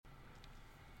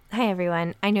Hi,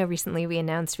 everyone. I know recently we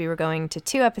announced we were going to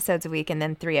 2 episodes a week and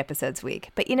then 3 episodes a week.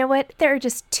 But you know what? There are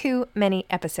just too many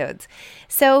episodes.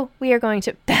 So we are going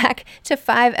back to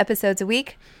 5 episodes a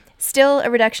week. Still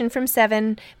a reduction from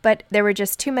 7, but there were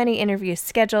just too many interviews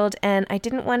scheduled, and I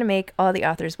didn't want to make all the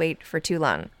authors wait for too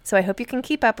long. So I hope you can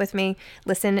keep up with me.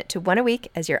 Listen to 1 a week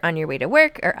as you're on your way to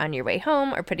work or on your way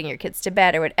home or putting your kids to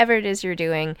bed or whatever it is you're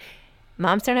doing.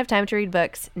 Moms Don't Have Time to Read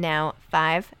Books, now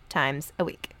 5 times a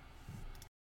week.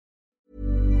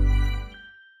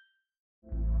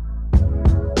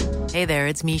 Hey there,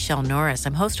 it's Michelle Norris.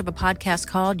 I'm host of a podcast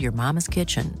called Your Mama's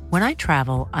Kitchen. When I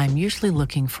travel, I'm usually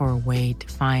looking for a way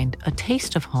to find a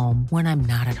taste of home when I'm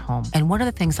not at home. And one of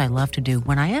the things I love to do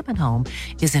when I am at home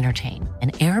is entertain.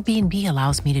 And Airbnb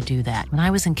allows me to do that. When I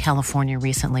was in California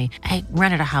recently, I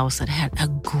rented a house that had a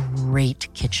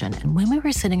great kitchen. And when we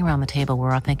were sitting around the table, we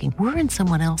were all thinking, we're in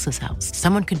someone else's house.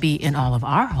 Someone could be in all of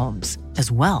our homes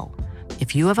as well.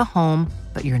 If you have a home,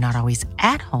 but you're not always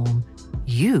at home,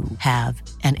 you have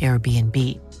an Airbnb.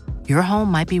 Your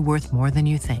home might be worth more than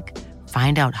you think.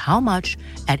 Find out how much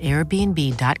at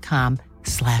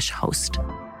airbnb.com/host.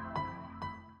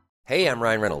 Hey, I'm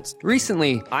Ryan Reynolds.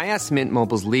 Recently, I asked Mint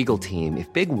Mobile's legal team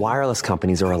if big wireless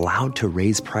companies are allowed to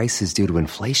raise prices due to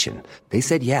inflation. They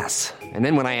said yes. And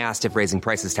then when I asked if raising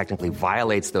prices technically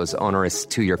violates those onerous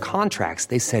 2-year contracts,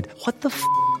 they said, "What the f***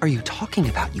 are you talking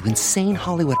about, you insane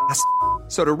Hollywood ass?"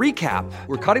 So to recap,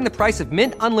 we're cutting the price of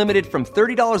Mint Unlimited from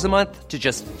 $30 a month to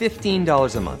just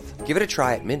 $15 a month. Give it a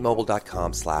try at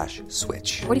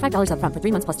mintmobile.com/switch. $45 up front for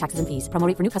 3 months plus taxes and fees. Promo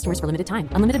rate for new customers for limited time.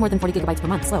 Unlimited more than 40 gigabytes per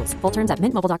month. Slows full terms at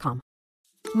mintmobile.com.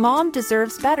 Mom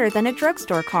deserves better than a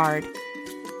drugstore card.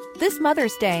 This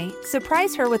Mother's Day,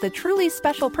 surprise her with a truly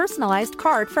special personalized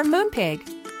card from Moonpig.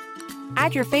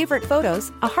 Add your favorite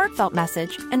photos, a heartfelt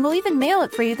message, and we'll even mail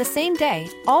it for you the same day,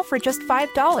 all for just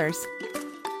 $5.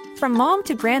 From mom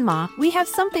to grandma, we have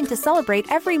something to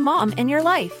celebrate every mom in your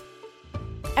life.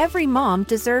 Every mom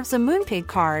deserves a Moonpig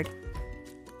card.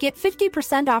 Get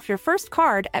 50% off your first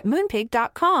card at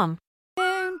moonpig.com.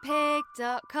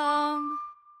 Moonpig.com.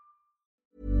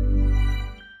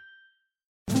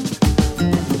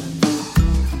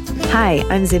 Hi,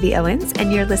 I'm Zibby Owens,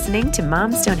 and you're listening to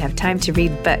Moms Don't Have Time to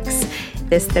Read Books.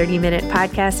 This 30-minute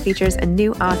podcast features a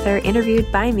new author interviewed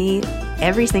by me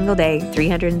every single day,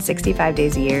 365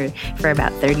 days a year, for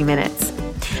about 30 minutes.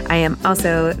 I am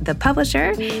also the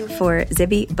publisher for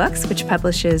Zibby Books, which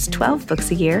publishes 12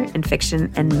 books a year in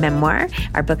fiction and memoir.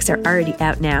 Our books are already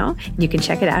out now, and you can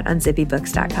check it out on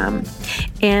zibbybooks.com.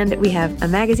 And we have a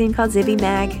magazine called Zibby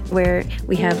Mag, where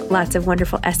we have lots of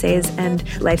wonderful essays and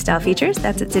lifestyle features.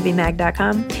 That's at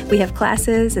zibbymag.com. We have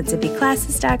classes at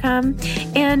zibbyclasses.com.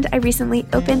 And I recently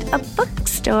opened a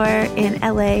bookstore in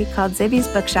LA called Zibby's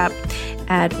Bookshop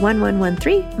at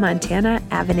 1113 Montana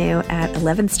Avenue at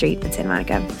 11th Street in Santa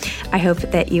Monica. I hope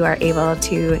that you are able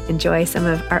to enjoy some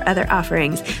of our other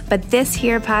offerings. But this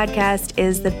here podcast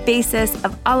is the basis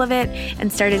of all of it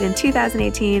and started in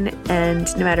 2018.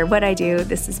 And no matter what I do,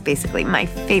 this is basically my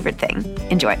favorite thing.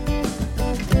 Enjoy.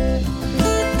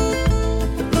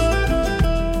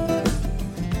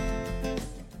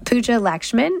 Pooja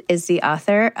Lakshmin is the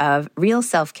author of Real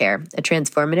Self-Care, a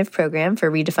transformative program for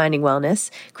redefining wellness,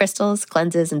 crystals,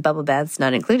 cleanses, and bubble baths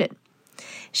not included.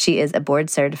 She is a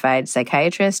board-certified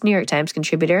psychiatrist, New York Times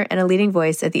contributor, and a leading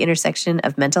voice at the intersection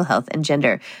of mental health and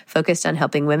gender, focused on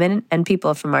helping women and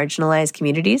people from marginalized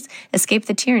communities escape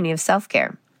the tyranny of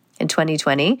self-care. In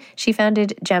 2020, she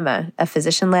founded Gemma, a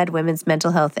physician-led women's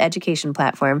mental health education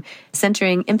platform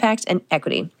centering impact and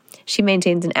equity. She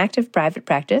maintains an active private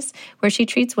practice where she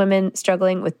treats women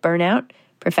struggling with burnout,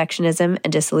 perfectionism,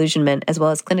 and disillusionment, as well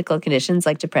as clinical conditions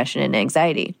like depression and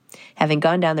anxiety. Having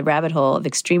gone down the rabbit hole of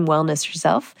extreme wellness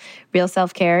herself, Real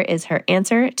Self-Care is her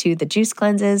answer to the juice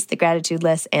cleanses, the gratitude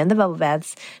lists, and the bubble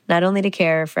baths, not only to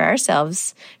care for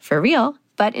ourselves for real,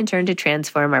 but in turn to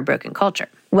transform our broken culture.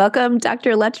 Welcome,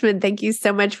 Dr. Lakshmin. Thank you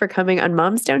so much for coming on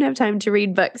Moms Don't Have Time to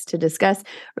Read Books to discuss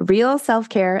Real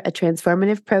Self-Care, a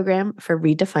transformative program for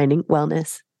redefining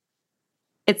wellness.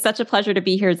 It's such a pleasure to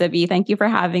be here, Zibby. Thank you for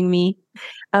having me.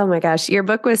 Oh my gosh, your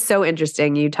book was so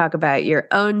interesting. You talk about your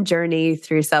own journey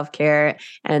through self-care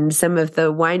and some of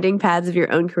the winding paths of your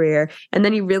own career. And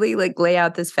then you really lay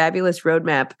out this fabulous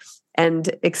roadmap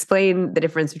and explain the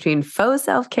difference between faux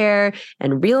self-care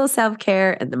and real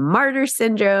self-care and the martyr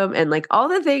syndrome and all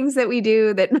the things that we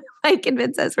do that might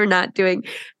convince us we're not doing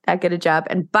that good a job.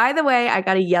 And by the way, I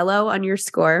got a yellow on your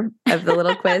score of the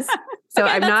little quiz. So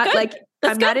okay, I'm not good.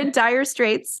 I'm not in dire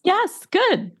straits. Yes,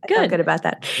 good. I feel good about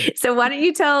that. So why don't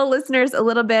you tell listeners a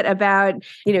little bit about,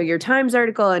 your Times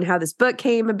article and how this book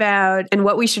came about and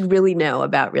what we should really know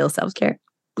about real self-care?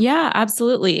 Yeah,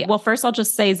 absolutely. Well, first I'll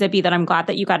just say, Zibby, that I'm glad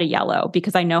that you got a yellow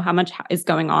because I know how much is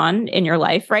going on in your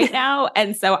life right now.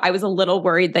 And so I was a little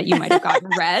worried that you might have gotten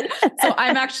red. So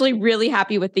I'm actually really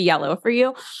happy with the yellow for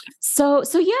you. So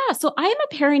I'm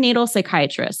a perinatal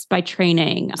psychiatrist by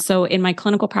training. So in my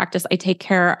clinical practice, I take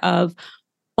care of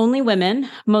only women,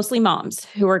 mostly moms,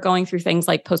 who are going through things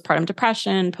like postpartum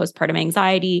depression, postpartum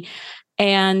anxiety.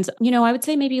 And, I would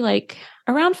say maybe like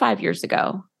around 5 years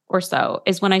ago or so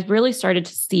is when I really started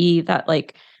to see that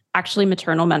like actually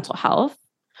maternal mental health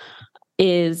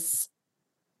is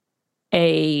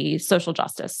a social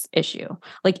justice issue.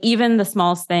 Like even the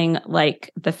smallest thing,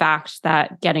 like the fact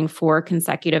that getting 4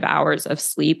 consecutive hours of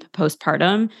sleep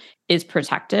postpartum is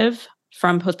protective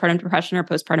from postpartum depression or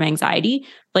postpartum anxiety,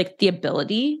 like the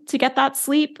ability to get that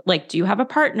sleep. Like, do you have a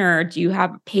partner? Do you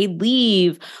have paid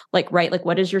leave? Like, right? Like,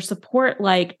 what is your support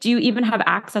like? Do you even have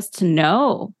access to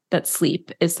know that sleep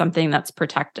is something that's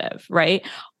protective, right?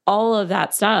 All of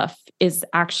that stuff is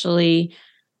actually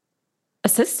a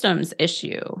systems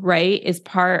issue, right? Is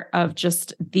part of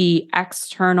just the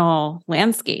external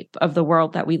landscape of the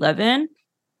world that we live in.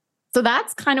 So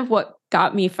that's kind of what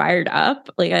got me fired up.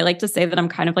 Like, I like to say that I'm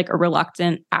kind of like a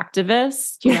reluctant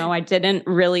activist. I didn't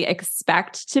really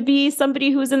expect to be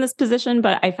somebody who's in this position,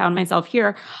 but I found myself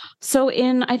here. So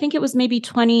I think it was maybe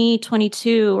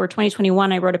 2022 or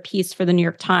 2021, I wrote a piece for the New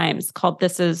York Times called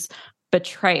 "This is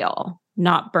Betrayal,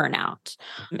 Not Burnout."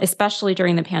 Especially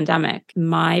during the pandemic,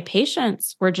 my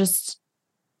patients were just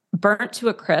burnt to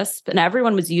a crisp, and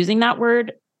everyone was using that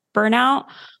word burnout.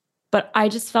 But I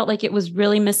just felt like it was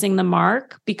really missing the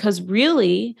mark because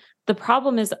really the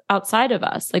problem is outside of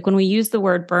us. Like when we use the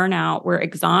word burnout, we're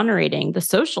exonerating the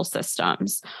social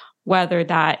systems, whether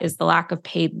that is the lack of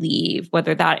paid leave,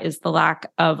 whether that is the lack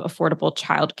of affordable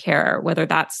childcare, whether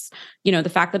that's, the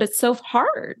fact that it's so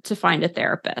hard to find a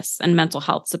therapist and mental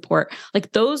health support.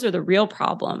 Like those are the real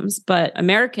problems. But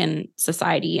American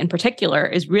society in particular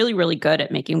is really, really good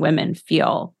at making women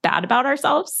feel bad about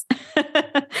ourselves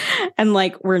and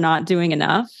like we're not doing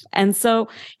enough. And so,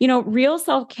 real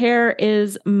self-care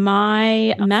is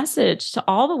my message to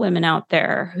all the women out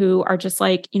there who are just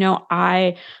like,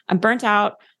 I'm burnt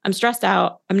out. I'm stressed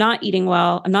out. I'm not eating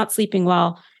well. I'm not sleeping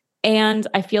well. And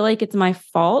I feel like it's my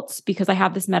fault because I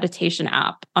have this meditation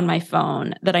app on my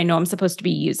phone that I know I'm supposed to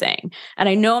be using. And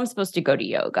I know I'm supposed to go to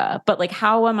yoga, but like,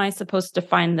 how am I supposed to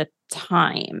find the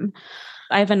time?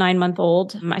 I have a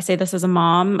 9-month-old. I say this as a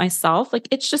mom myself. Like,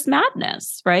 it's just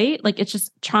madness, right? Like, it's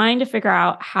just trying to figure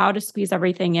out how to squeeze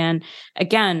everything in.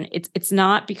 Again, it's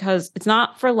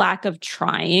not for lack of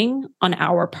trying on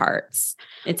our parts.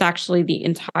 It's actually the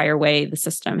entire way the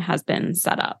system has been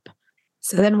set up.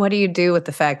 So then what do you do with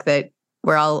the fact that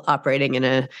we're all operating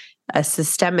in a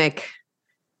systemic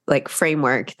like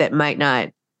framework that might not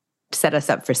set us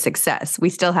up for success?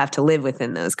 We still have to live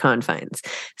within those confines.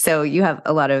 So you have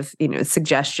a lot of,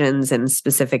 suggestions and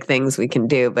specific things we can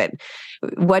do, but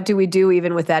what do we do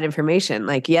even with that information?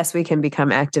 Like, yes, we can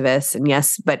become activists and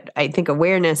yes, but I think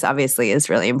awareness obviously is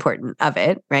really important of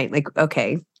it, right? Like,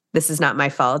 okay, this is not my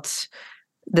fault.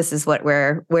 This is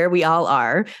where we all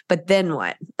are. But then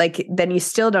what? Like, then you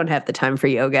still don't have the time for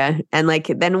yoga. And like,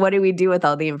 then what do we do with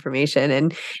all the information?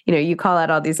 And, you call out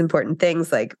all these important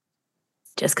things like,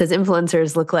 just because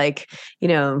influencers look like,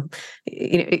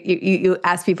 you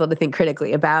ask people to think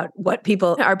critically about what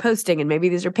people are posting, and maybe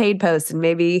these are paid posts, and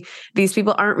maybe these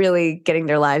people aren't really getting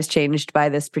their lives changed by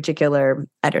this particular,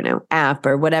 app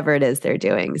or whatever it is they're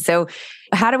doing. So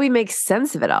how do we make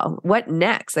sense of it all? What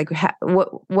next? Like,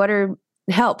 what are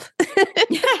help?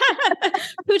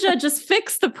 Pooja, just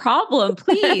fix the problem,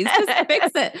 please. Just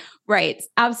fix it. Right.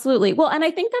 Absolutely. Well, and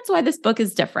I think that's why this book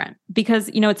is different because,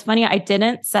 it's funny. I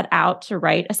didn't set out to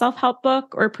write a self-help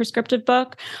book or a prescriptive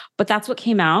book, but that's what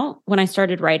came out when I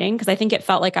started writing because I think it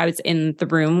felt like I was in the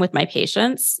room with my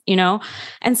patients,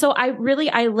 And so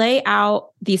I lay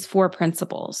out these 4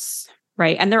 principles,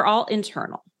 right? And they're all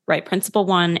internal, right? Principle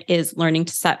 1 is learning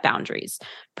to set boundaries.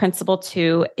 Principle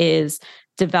 2 is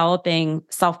developing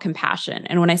self-compassion.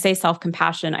 And when I say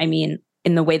self-compassion, I mean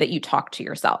in the way that you talk to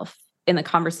yourself, in the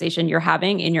conversation you're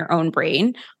having in your own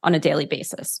brain on a daily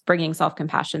basis, bringing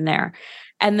self-compassion there.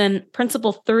 And then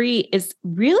principle 3 is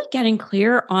really getting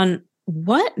clear on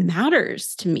what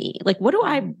matters to me. Like, what do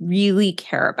I really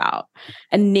care about?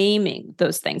 And naming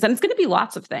those things. And it's going to be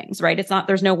lots of things, right?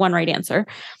 There's no one right answer.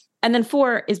 And then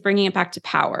 4 is bringing it back to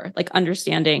power, like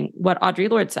understanding what Audre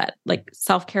Lorde said, like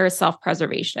self-care is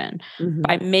self-preservation. Mm-hmm.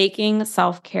 By making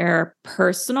self-care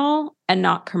personal and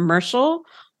not commercial,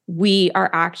 we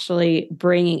are actually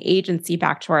bringing agency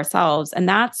back to ourselves. And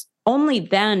that's only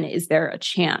then is there a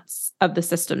chance of the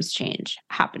systems change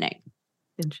happening.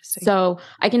 Interesting. So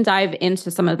I can dive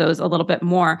into some of those a little bit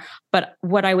more. But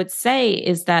what I would say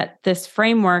is that this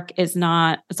framework is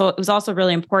not, so it was also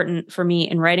really important for me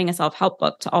in writing a self-help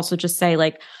book to also just say,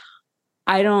 like,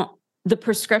 the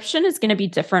prescription is going to be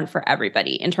different for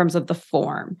everybody in terms of the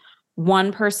form.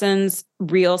 One person's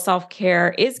real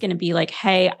self-care is going to be like,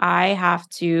 hey, I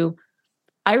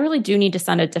really do need to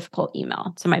send a difficult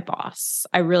email to my boss.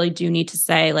 I really do need to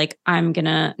say, like, I'm going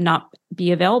to not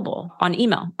be available on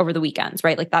email over the weekends,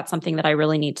 right? Like, that's something that I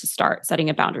really need to start setting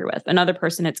a boundary with. Another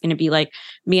person, it's going to be like,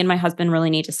 me and my husband really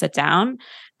need to sit down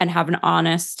and have an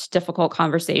honest, difficult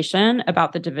conversation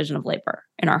about the division of labor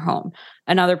in our home.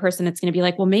 Another person, it's going to be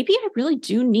like, well, maybe I really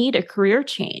do need a career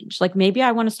change. Like, maybe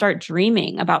I want to start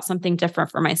dreaming about something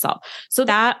different for myself. So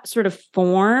that sort of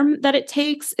form that it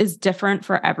takes is different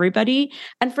for everybody.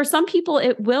 And for some people,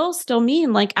 it will still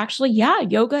mean like, actually, yeah,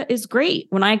 yoga is great.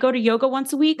 When I go to yoga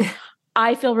once a week,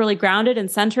 I feel really grounded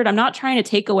and centered. I'm not trying to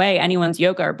take away anyone's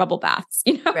yoga or bubble baths,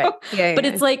 Right. Yeah, but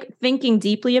it's like thinking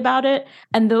deeply about it.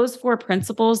 And those 4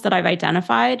 principles that I've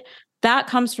identified, that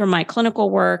comes from my clinical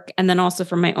work. And then also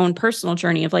from my own personal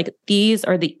journey of like, these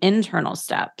are the internal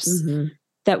steps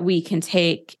that we can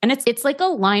take. And it's like a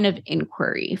line of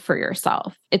inquiry for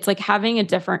yourself. It's like having a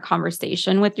different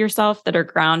conversation with yourself that are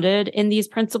grounded in these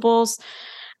principles,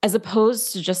 as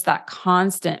opposed to just that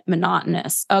constant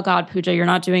monotonous, oh God, Pooja, you're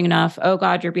not doing enough. Oh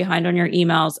God, you're behind on your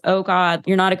emails. Oh God,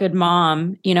 you're not a good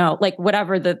mom. Like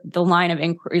whatever the line of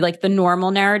inquiry, like the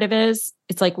normal narrative is,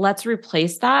 it's like, let's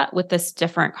replace that with this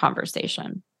different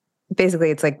conversation. Basically,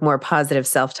 it's like more positive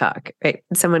self-talk, right?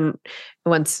 Someone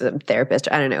once, a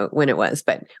therapist, I don't know when it was,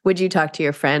 but would you talk to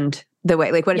your friend the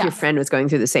way, like, what if your friend was going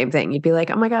through the same thing? You'd be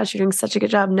like, oh my gosh, you're doing such a good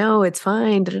job. No, it's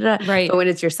fine. Da, da, da. Right. But when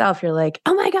it's yourself, you're like,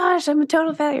 oh my gosh, I'm a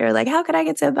total failure. Like, how could I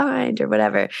get so behind or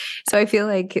whatever? So I feel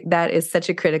like that is such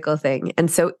a critical thing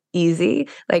and so easy.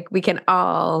 Like we can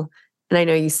all, and I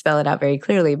know you spell it out very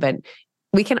clearly, but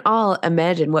we can all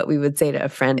imagine what we would say to a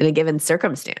friend in a given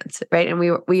circumstance, right? And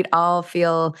we'd all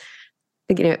feel,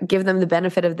 give them the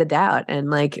benefit of the doubt and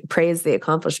like praise the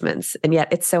accomplishments. And yet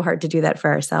it's so hard to do that for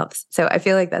ourselves. So I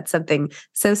feel like that's something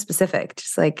so specific,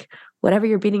 just like whatever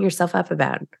you're beating yourself up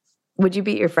about. Would you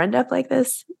beat your friend up like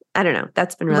this? I don't know.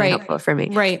 That's been really helpful for me.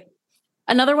 Right.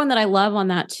 Another one that I love on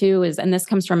that too is, and this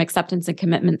comes from acceptance and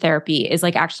commitment therapy, is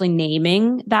like actually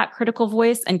naming that critical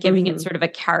voice and giving it sort of a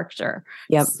character.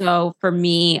 Yep. So for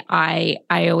me, I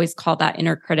always call that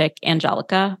inner critic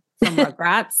Angelica from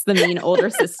Rugrats, the mean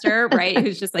older sister, right?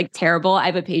 Who's just like terrible. I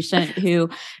have a patient who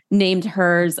named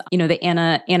hers, the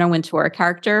Anna Wintour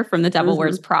character from The Devil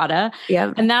Wears Prada.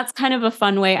 Yeah. And that's kind of a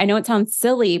fun way. I know it sounds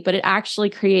silly, but it actually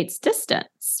creates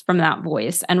distance from that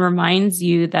voice and reminds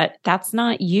you that that's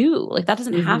not you. Like that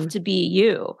doesn't have to be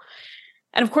you.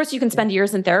 And of course you can spend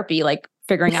years in therapy, like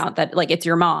figuring out that like it's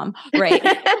your mom, right?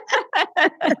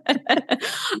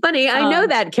 Funny, I know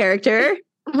that character.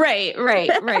 Right.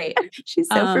 She's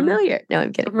so familiar. No,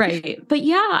 I'm kidding. Right. But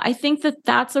yeah, I think that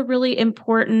that's a really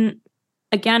important,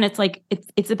 again, it's like,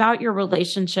 it's about your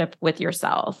relationship with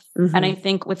yourself. And I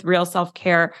think with real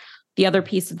self-care, the other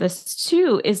piece of this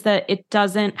too, is that it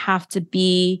doesn't have to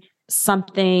be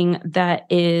something that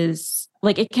is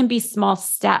like, it can be small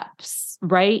steps,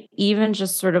 right? Even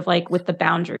just sort of like with the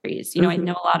boundaries, I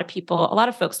know a lot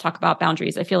of folks talk about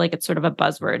boundaries. I feel like it's sort of a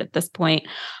buzzword at this point.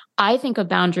 I think of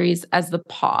boundaries as the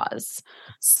pause.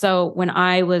 So when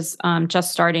I was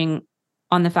just starting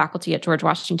on the faculty at George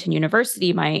Washington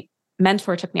University, my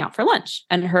mentor took me out for lunch.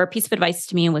 And her piece of advice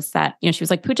to me was that, she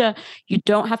was like, Pooja, you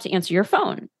don't have to answer your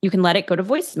phone. You can let it go to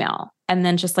voicemail and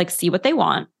then just like see what they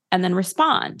want and then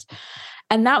respond.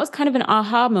 And that was kind of an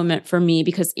aha moment for me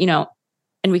because,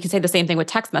 and we can say the same thing with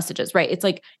text messages, right? It's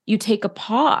like you take a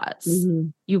pause,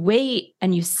 you wait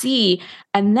and you see,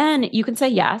 and then you can say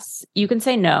yes, you can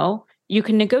say no, you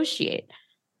can negotiate.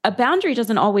 A boundary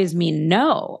doesn't always mean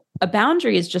no. A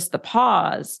boundary is just the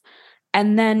pause.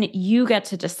 And then you get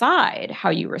to decide how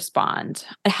you respond.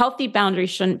 A healthy boundary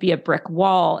shouldn't be a brick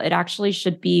wall. It actually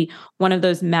should be one of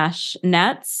those mesh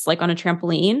nets, like on a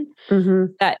trampoline,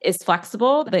 that is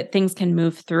flexible, that things can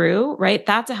move through, right?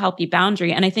 That's a healthy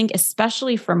boundary. And I think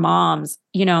especially for moms,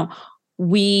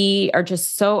 we are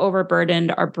just so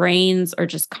overburdened. Our brains are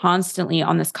just constantly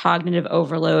on this cognitive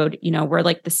overload. We're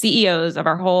like the CEOs of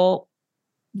the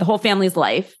whole family's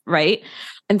life, right?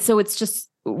 And so it's just,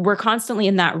 we're constantly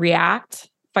in that react,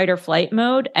 fight or flight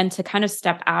mode. And to kind of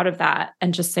step out of that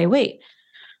and just say, wait,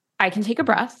 I can take a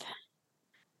breath.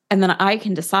 And then I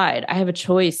can decide. I have a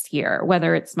choice here,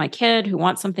 whether it's my kid who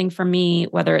wants something from me,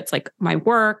 whether it's like my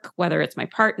work, whether it's my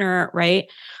partner, right?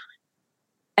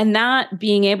 And that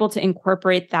being able to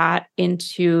incorporate that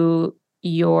into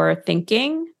your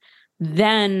thinking,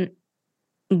 then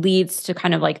leads to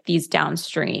kind of like these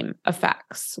downstream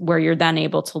effects where you're then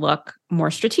able to look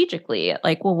more strategically at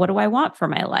like, well, what do I want for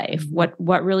my life? What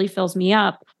really fills me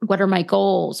up? What are my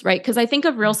goals? Right. Because I think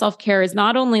of real self-care as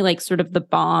not only like sort of the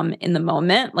bomb in the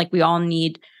moment, like we all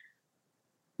need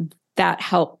that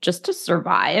help just to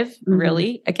survive,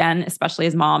 really. Again, especially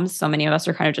as moms, so many of us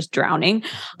are kind of just drowning.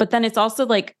 But then it's also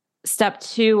like step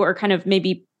 2 or kind of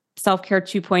maybe self-care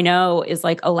 2.0 is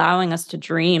like allowing us to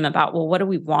dream about, well, what do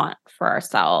we want for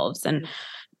ourselves? And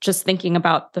just thinking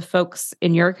about the folks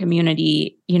in your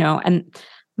community, you know, and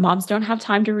moms don't have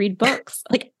time to read books.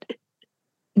 Like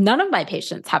none of my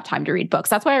patients have time to read books.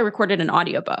 That's why I recorded an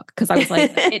audiobook, because I was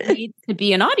like, it needs to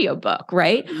be an audiobook,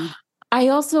 right? I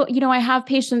also, you know, I have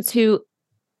patients who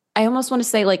I almost want to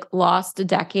say like lost a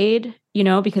decade, you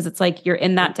know, because it's like you're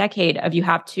in that decade of you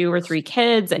have 2 or 3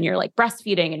 kids and you're like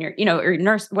breastfeeding and you're, you know, or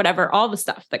nurse, whatever, all the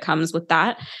stuff that comes with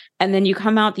that. And then you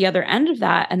come out the other end of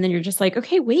that and then you're just like,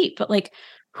 okay, wait, but like,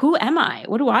 who am I?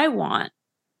 What do I want?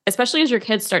 Especially as your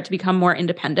kids start to become more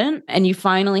independent and you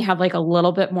finally have like a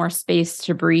little bit more space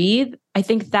to breathe. I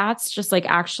think that's just like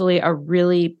actually a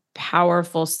really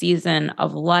powerful season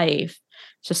of life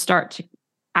to start to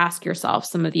ask yourself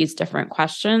some of these different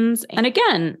questions. And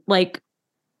again, like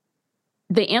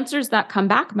the answers that come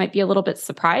back might be a little bit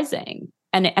surprising.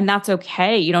 And that's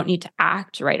okay. You don't need to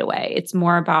act right away. It's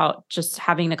more about just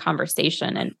having the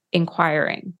conversation and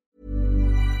inquiring.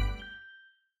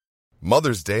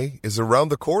 Mother's Day is around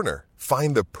the corner.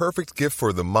 Find the perfect gift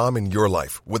for the mom in your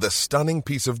life with a stunning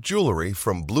piece of jewelry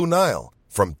from Blue Nile.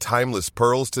 From timeless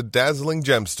pearls to dazzling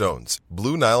gemstones,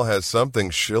 Blue Nile has something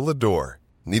she'll adore.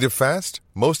 Need it fast?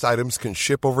 Most items can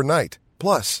ship overnight.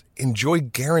 Plus, enjoy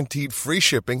guaranteed free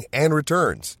shipping and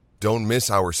returns. Don't miss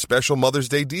our special Mother's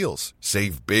Day deals.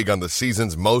 Save big on the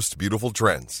season's most beautiful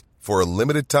trends. For a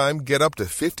limited time, get up to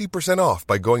 50% off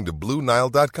by going to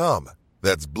BlueNile.com.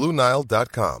 That's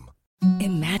BlueNile.com.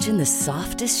 Imagine the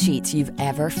softest sheets you've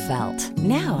ever felt.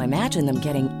 Now imagine them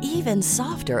getting even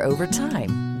softer over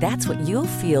time. That's what you'll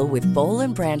feel with Boll &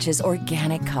 Branch's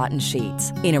organic cotton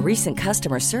sheets. In a recent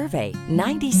customer survey,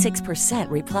 96%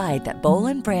 replied that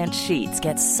Boll & Branch sheets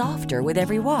get softer with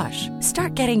every wash.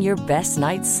 Start getting your best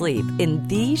night's sleep in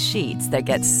these sheets that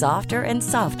get softer and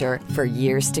softer for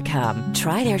years to come.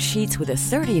 Try their sheets with a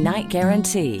 30-night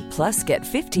guarantee. Plus, get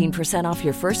 15% off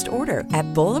your first order at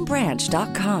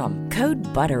bollandbranch.com. Code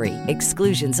BUTTERY.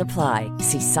 Exclusions apply.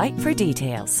 See site for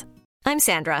details. I'm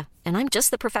Sandra, and I'm just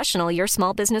the professional your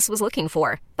small business was looking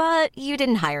for. But you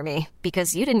didn't hire me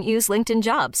because you didn't use LinkedIn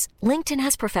Jobs. LinkedIn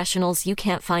has professionals you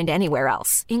can't find anywhere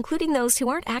else, including those who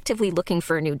aren't actively looking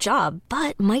for a new job,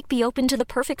 but might be open to the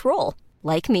perfect role,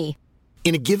 like me.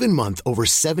 In a given month, over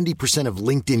 70% of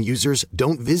LinkedIn users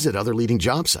don't visit other leading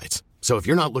job sites. So if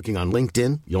you're not looking on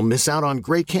LinkedIn, you'll miss out on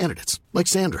great candidates, like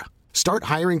Sandra. Start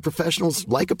hiring professionals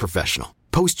like a professional.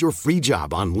 Post your free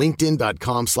job on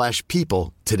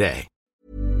linkedin.com/people today.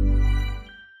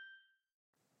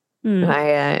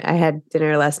 I had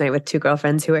dinner last night with 2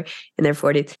 girlfriends who were in their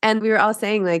 40s. And we were all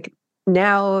saying like,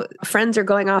 now friends are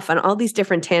going off on all these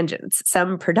different tangents,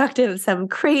 some productive, some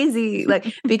crazy,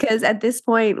 like, because at this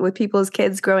point with people's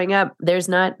kids growing up, there's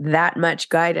not that much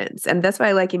guidance. And that's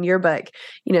why, like in your book,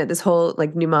 you know, this whole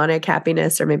like mnemonic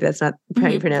happiness, or maybe that's not how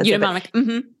you pronounce it. Mnemonic.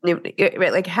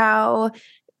 Right. Like how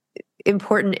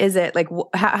important is it? Like,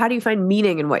 how do you find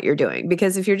meaning in what you're doing?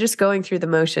 Because if you're just going through the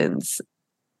motions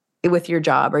with your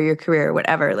job or your career or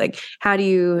whatever, like how do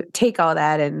you take all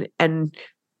that and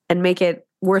make it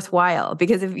worthwhile?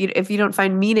 Because if you don't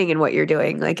find meaning in what you're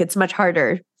doing, like it's much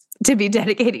harder to be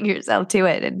dedicating yourself to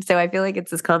it. And so I feel like it's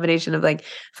this combination of like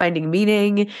finding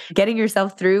meaning, getting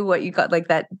yourself through what you got like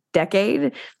that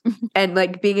decade, and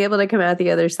like being able to come out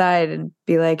the other side and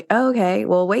be like, oh, okay,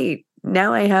 well, wait,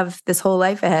 now I have this whole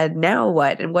life ahead. Now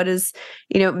what? And what is,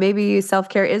 you know, maybe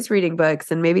self-care is reading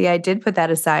books. And maybe I did put that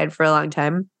aside for a long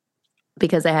time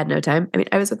because I had no time. I mean,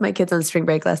 I was with my kids on spring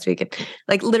break last week and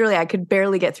like literally I could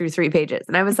barely get through 3 pages.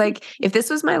 And I was like, if this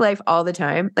was my life all the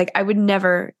time, like I would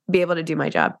never be able to do my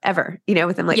job ever, you know,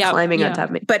 with them like climbing on top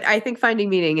of me. But I think finding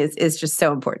meaning is just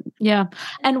so important. Yeah.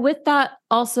 And with that,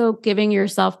 also giving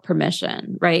yourself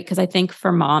permission, right? Because I think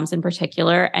for moms in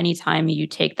particular, anytime you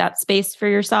take that space for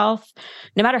yourself,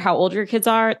 no matter how old your kids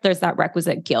are, there's that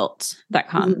requisite guilt that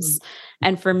comes.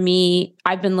 And for me,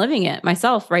 I've been living it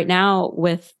myself right now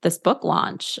with this book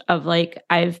launch of like,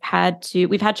 we've had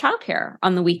childcare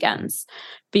on the weekends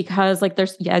because like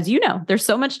there's, as you know, there's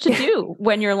so much to do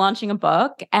when you're launching a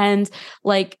book, and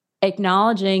like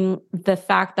acknowledging the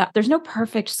fact that there's no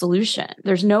perfect solution.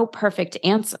 There's no perfect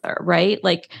answer, right?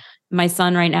 Like My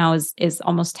son right now is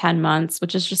almost 10 months,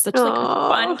 which is just such like a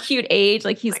fun, cute age.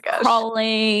 Like he's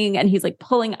crawling and he's like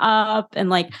pulling up and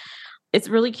like, it's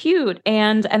really cute.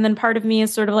 And then part of me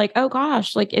is sort of like, oh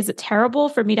gosh, like, is it terrible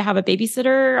for me to have a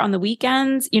babysitter on the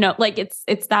weekends? You know, like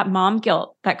it's that mom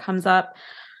guilt that comes up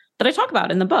that I talk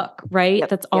about in the book, right? Yep.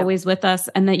 That's always with us.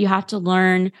 And that you have to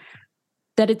learn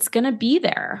that it's going to be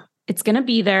there. It's going to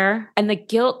be there. And the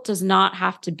guilt does not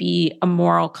have to be a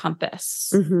moral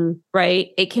compass, right?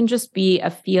 It can just be a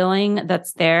feeling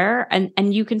that's there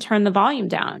and you can turn the volume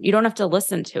down. You don't have to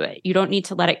listen to it. You don't need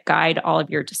to let it guide all of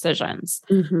your decisions.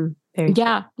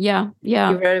 Yeah. You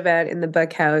wrote about in the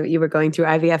book how you were going through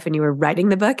IVF and you were writing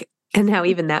the book and how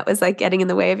even that was like getting in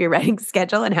the way of your writing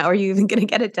schedule and how are you even going to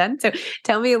get it done? So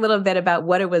tell me a little bit about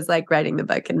what it was like writing the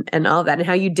book and all of that and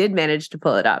how you did manage to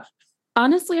pull it off.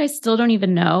 Honestly, I still don't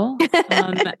even know.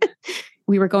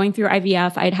 We were going through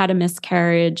IVF. I'd had a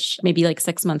miscarriage maybe like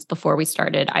 6 months before we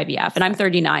started IVF. And I'm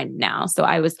 39 now. So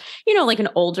I was, you know, like an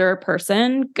older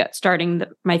person starting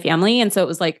my family. And so it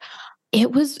was like,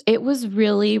 it was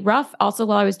really rough. Also,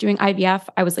 while I was doing IVF,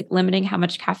 I was like limiting how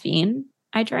much caffeine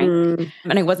I drank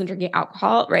and I wasn't drinking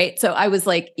alcohol. Right. So I was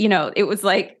like, you know, it was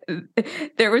like,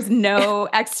 there was no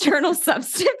external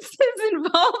substances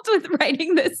involved with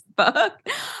writing this book,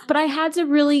 but I had to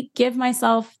really give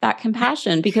myself that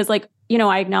compassion because like, you know,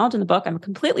 I acknowledge in the book, I'm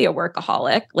completely a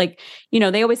workaholic. Like, you know,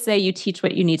 they always say you teach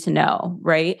what you need to know.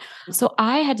 Right. So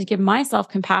I had to give myself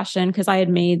compassion because I had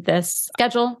made this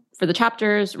schedule for the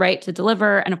chapters, right, to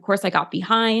deliver. And of course I got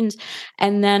behind.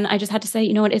 And then I just had to say,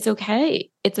 you know what, it's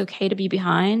okay. It's okay to be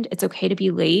behind. It's okay to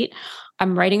be late.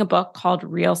 I'm writing a book called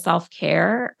Real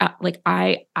Self-Care. Like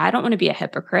I don't want to be a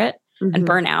hypocrite and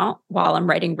burn out while I'm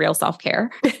writing Real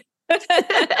Self-Care.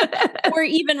 Or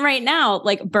even right now,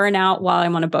 like burn out while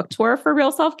I'm on a book tour for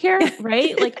Real Self-Care,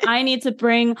 right? Like I need to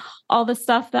bring all the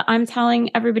stuff that I'm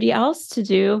telling everybody else to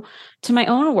do to my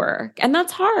own work. And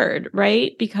that's hard,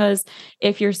 right? Because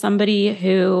if you're somebody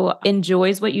who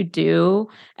enjoys what you do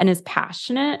and is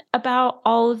passionate about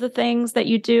all of the things that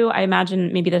you do, I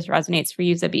imagine maybe this resonates for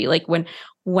you, Zibby, like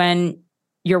when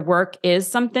your work is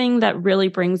something that really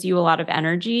brings you a lot of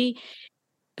energy,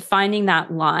 finding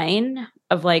that line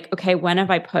of like, okay, when have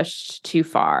I pushed too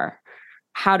far?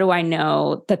 How do I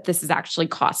know that this is actually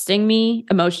costing me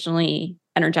emotionally,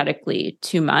 energetically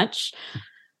too much?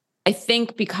 I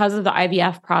think because of the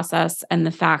IVF process and the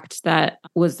fact that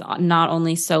was not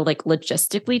only so like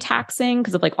logistically taxing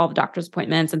because of like all the doctor's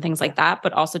appointments and things like that,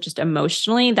 but also just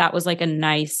emotionally, that was like a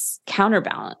nice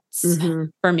counterbalance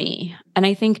for me. And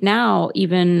I think now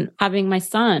even having my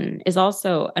son is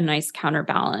also a nice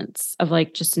counterbalance of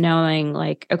like just knowing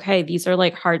like, okay, these are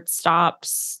like hard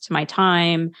stops to my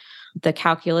time. The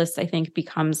calculus, I think,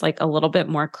 becomes like a little bit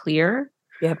more clear.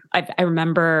 Yep. I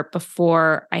remember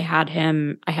before I had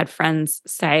him, I had friends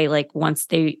say like once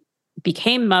they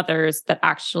became mothers that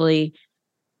actually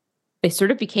they sort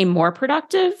of became more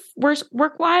productive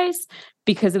work-wise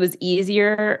because it was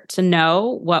easier to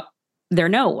know what their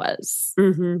no was.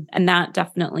 And that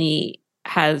definitely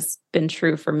has been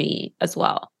true for me as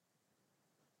well.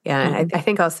 Yeah. I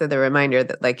think also the reminder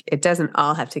that like it doesn't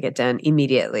all have to get done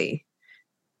immediately.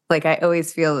 Like I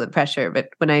always feel the pressure, but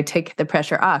when I take the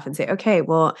pressure off and say, okay,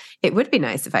 well, it would be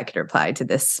nice if I could reply to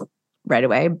this right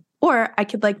away, or I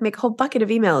could like make a whole bucket of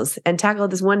emails and tackle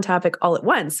this one topic all at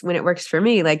once when it works for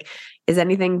me. Like,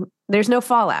 there's no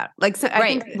fallout. Like, so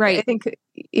I think,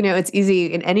 you know, it's easy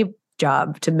in any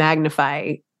job to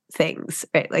magnify things,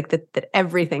 right? Like that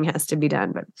everything has to be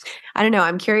done. But I don't know.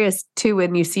 I'm curious too, are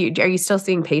you still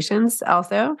seeing patients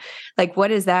also? Like,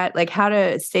 what is that? Like how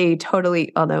to stay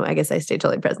totally, although I guess I stay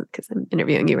totally present because I'm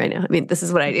interviewing you right now. I mean, this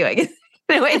is what I do, I guess.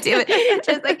 I do it.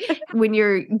 Just like when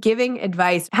you're giving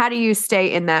advice, how do you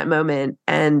stay in that moment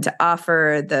and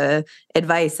offer the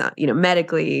advice, you know,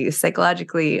 medically,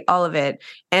 psychologically, all of it,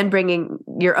 and bringing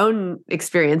your own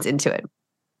experience into it?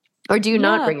 Or do you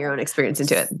not bring your own experience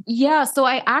into it? Yeah. So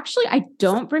I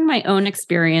don't bring my own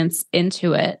experience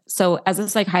into it. So as a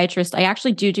psychiatrist, I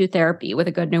actually do therapy with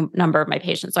a good number of my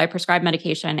patients. So I prescribe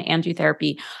medication and do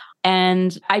therapy.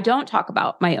 And I don't talk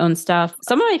about my own stuff.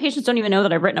 Some of my patients don't even know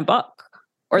that I've written a book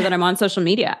or that I'm on social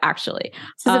media, actually.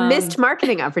 It's a missed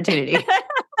marketing opportunity.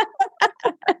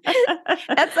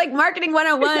 That's like marketing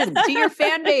 101 to your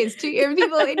fan base, to your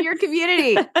people in your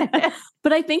community.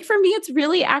 But I think for me, it's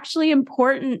really actually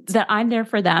important that I'm there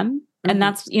for them. And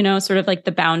that's, you know, sort of like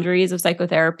the boundaries of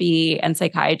psychotherapy and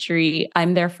psychiatry.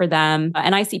 I'm there for them.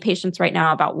 And I see patients right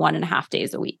now about 1.5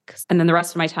 days a week. And then the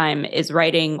rest of my time is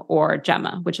writing or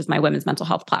Gemma, which is my women's mental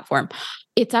health platform.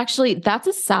 It's actually, that's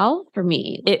a sell for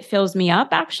me. It fills me up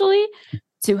actually.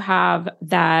 to have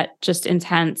that just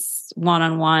intense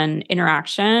one-on-one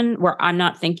interaction where I'm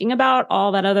not thinking about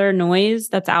all that other noise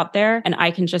that's out there. And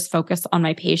I can just focus on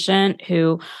my patient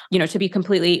who, to be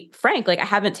completely frank, like I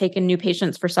haven't taken new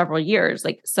patients for several years.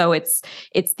 Like, so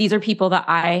these are people that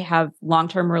I have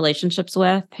long-term relationships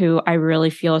with who I really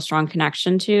feel a strong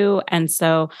connection to. And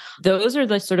so those are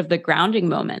the sort of the grounding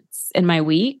moments in my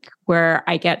week where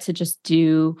I get to just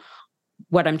do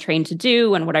what I'm trained to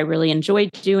do and what I really enjoy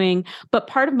doing. But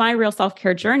part of my real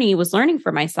self-care journey was learning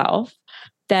for myself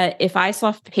that if I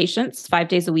saw patients 5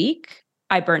 days a week,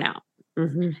 I burn out.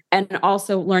 Mm-hmm. And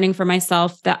also learning for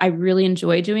myself that I really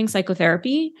enjoy doing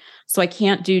psychotherapy. So I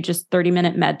can't do just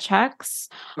 30-minute med checks,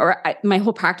 or my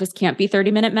whole practice can't be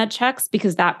 30-minute med checks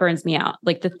because that burns me out.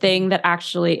 Like the thing that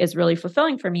actually is really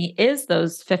fulfilling for me is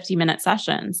those 50-minute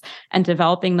sessions and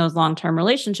developing those long-term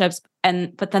relationships.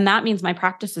 But then that means my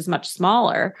practice is much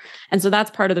smaller. And so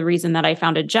that's part of the reason that I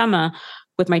founded Gemma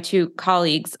with my two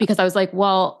colleagues, because I was like,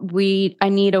 well, I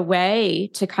need a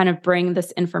way to kind of bring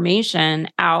this information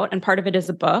out. And part of it is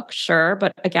a book, sure.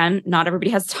 But again, not everybody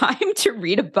has time to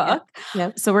read a book.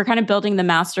 Yeah. So we're kind of building the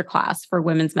masterclass for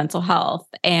women's mental health.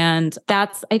 And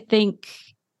I think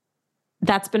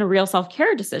that's been a real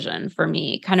self-care decision for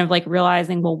me, kind of like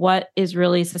realizing, well, what is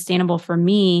really sustainable for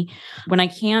me when I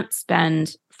can't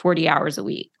spend 40 hours a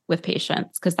week with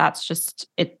patients? Because that's just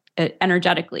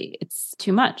energetically, it's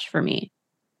too much for me.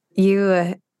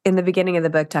 You, in the beginning of the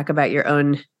book, talk about your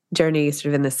own journey sort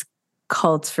of in this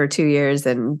cult for 2 years.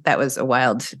 And that was a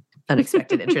wild,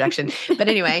 unexpected introduction. But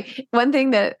anyway, one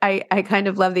thing that I kind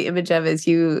of love the image of is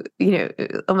you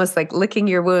almost like licking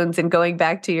your wounds and going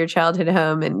back to your childhood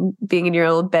home and being in your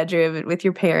old bedroom with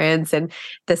your parents and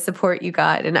the support you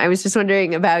got. And I was just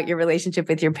wondering about your relationship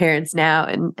with your parents now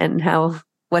and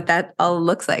what that all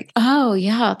looks like. Oh,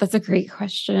 yeah, that's a great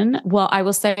question. Well, I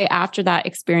will say after that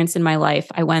experience in my life,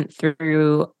 I went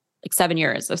through like 7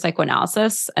 years of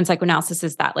psychoanalysis. And psychoanalysis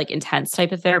is that like intense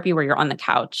type of therapy where you're on the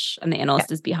couch and the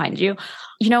analyst is behind you.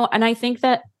 And I think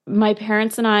that my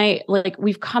parents and I, like,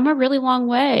 we've come a really long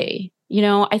way.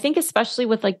 I think especially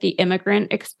with like the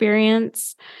immigrant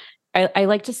experience, I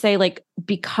like to say, like,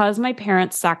 because my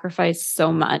parents sacrificed so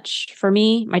much for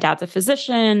me, my dad's a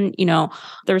physician,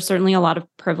 there's certainly a lot of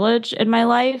privilege in my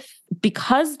life.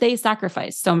 Because they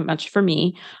sacrificed so much for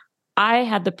me, I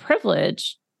had the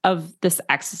privilege of this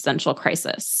existential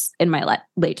crisis in my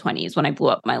late 20s when I blew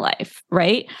up my life,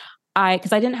 right?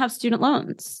 Because I didn't have student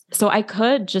loans. So I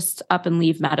could just up and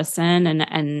leave medicine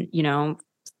and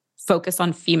focus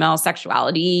on female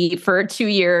sexuality for 2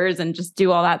 years and just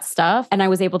do all that stuff. And I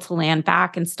was able to land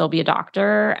back and still be a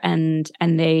doctor. And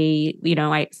they,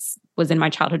 I was in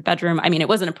my childhood bedroom. I mean, it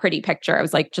wasn't a pretty picture. I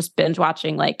was like just binge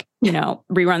watching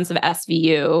reruns of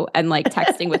SVU and like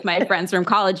texting with my friends from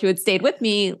college who had stayed with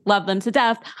me, love them to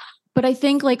death. But I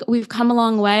think like we've come a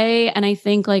long way. And I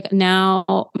think like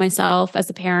now myself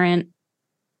as a parent,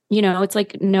 it's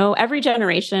like, no, every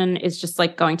generation is just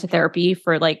like going to therapy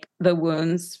for like the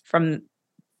wounds from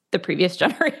the previous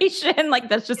generation. Like,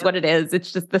 that's just what it is.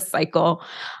 It's just the cycle.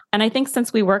 And I think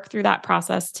since we worked through that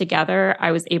process together,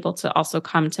 I was able to also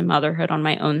come to motherhood on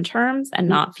my own terms and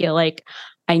not feel like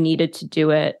I needed to do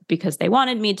it because they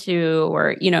wanted me to,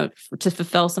 or, to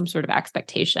fulfill some sort of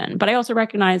expectation. But I also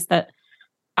recognized that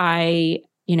I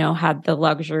had the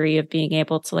luxury of being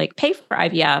able to like pay for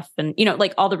IVF and,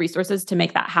 like all the resources to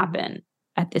make that happen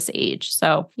at this age.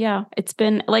 So yeah, it's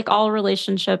been like all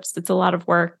relationships. It's a lot of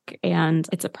work and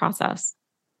it's a process.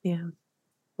 Yeah.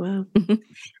 Wow.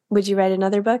 Would you write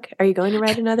another book? Are you going to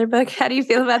write another book? How do you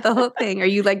feel about the whole thing? Are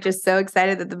you like just so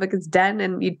excited that the book is done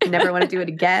and you never want to do it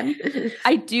again?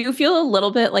 I do feel a little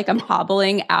bit like I'm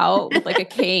hobbling out with like a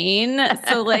cane.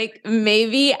 So like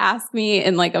maybe ask me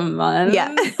in like a month.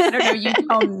 Yeah. I don't know. You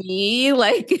tell me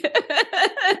like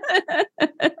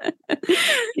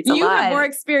you have more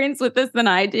experience with this than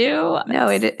I do. No,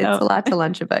 it's a lot to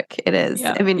launch a book. It is.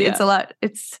 Yeah, I mean, it's a lot.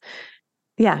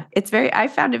 I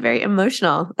found it very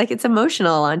emotional. Like it's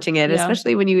emotional launching it,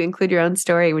 especially when you include your own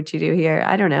story, which you do here.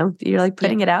 I don't know. You're like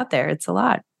putting it out there. It's a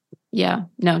lot. Yeah,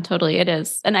 no, totally. It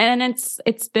is. And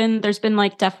there's been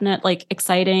like definite, like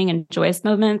exciting and joyous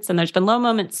moments. And there's been low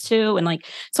moments too. And like,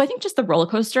 so I think just the roller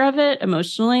coaster of it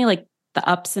emotionally, like the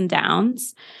ups and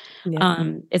downs,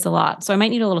 is a lot. So I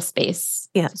might need a little space.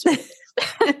 Yeah.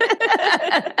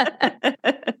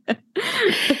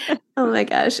 Oh my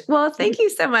gosh. Well, thank you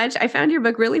so much. I found your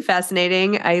book really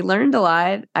fascinating. I learned a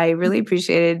lot. I really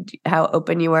appreciated how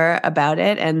open you were about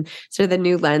it and sort of the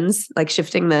new lens, like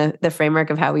shifting the framework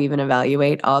of how we even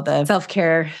evaluate all the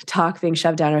self-care talk being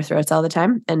shoved down our throats all the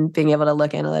time and being able to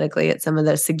look analytically at some of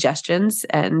those suggestions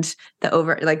and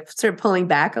sort of pulling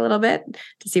back a little bit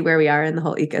to see where we are in the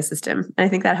whole ecosystem. And I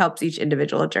think that helps each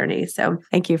individual journey. So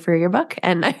thank you for your book.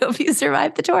 And I hope you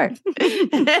survive the tour.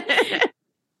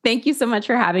 Thank you so much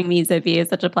for having me, Zibby. It's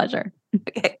such a pleasure.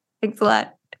 Okay. Thanks a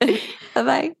lot.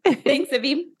 Bye-bye. Thanks,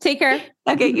 Zibby. Take care.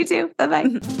 Okay, you too. Bye-bye.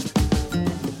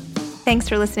 Thanks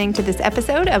for listening to this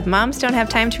episode of Moms Don't Have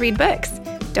Time to Read Books.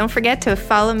 Don't forget to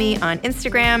follow me on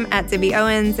Instagram at Zibby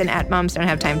Owens and at Moms Don't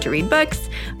Have Time to Read Books.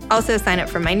 Also sign up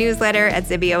for my newsletter at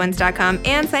zibbyowens.com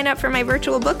and sign up for my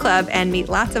virtual book club and meet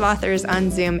lots of authors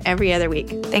on Zoom every other week.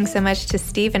 Thanks so much to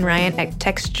Steve and Ryan at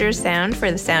Texture Sound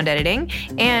for the sound editing.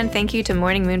 And thank you to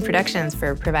Morning Moon Productions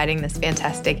for providing this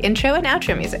fantastic intro and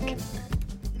outro music.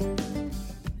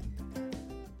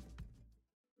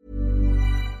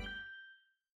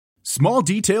 Small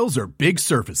details are big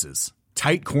surfaces.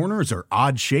 Tight corners are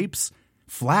odd shapes.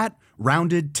 Flat,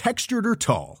 rounded, textured, or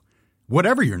tall.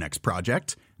 Whatever your next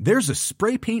project, there's a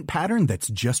spray paint pattern that's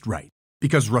just right.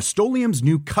 Because Rust-Oleum's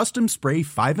new Custom Spray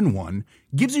 5-in-1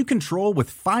 gives you control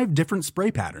with 5 different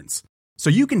spray patterns.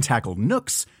 So you can tackle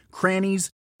nooks,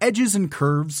 crannies, edges, and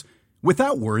curves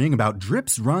without worrying about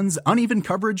drips, runs, uneven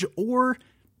coverage, or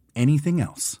anything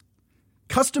else.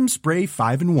 Custom Spray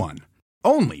 5-in-1.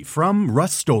 Only from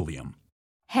Rust-Oleum.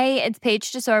 Hey, it's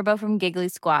Paige DeSorbo from Giggly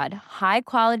Squad. High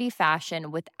quality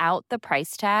fashion without the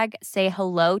price tag. Say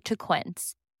hello to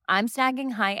Quince. I'm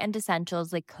snagging high-end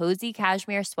essentials like cozy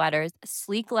cashmere sweaters,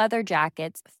 sleek leather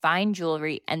jackets, fine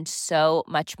jewelry, and so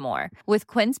much more. With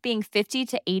Quince being 50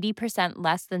 to 80%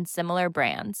 less than similar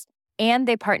brands. And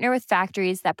they partner with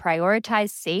factories that prioritize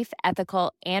safe,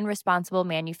 ethical, and responsible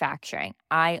manufacturing.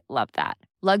 I love that.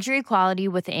 Luxury quality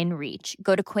within reach.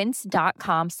 Go to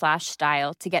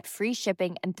quince.com/style to get free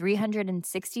shipping and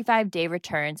 365-day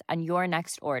returns on your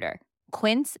next order.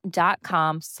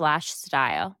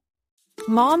 Quince.com/style.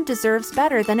 Mom deserves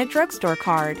better than a drugstore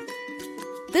card.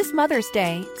 This Mother's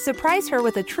Day, surprise her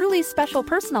with a truly special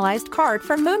personalized card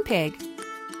from Moonpig.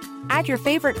 Add your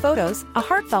favorite photos, a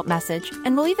heartfelt message,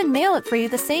 and we'll even mail it for you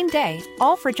the same day,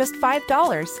 all for just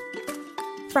 $5.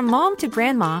 From mom to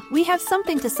grandma, we have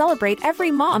something to celebrate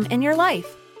every mom in your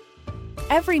life.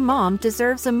 Every mom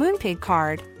deserves a Moonpig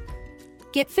card.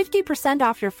 Get 50%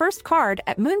 off your first card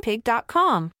at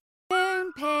moonpig.com.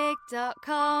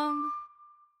 Moonpig.com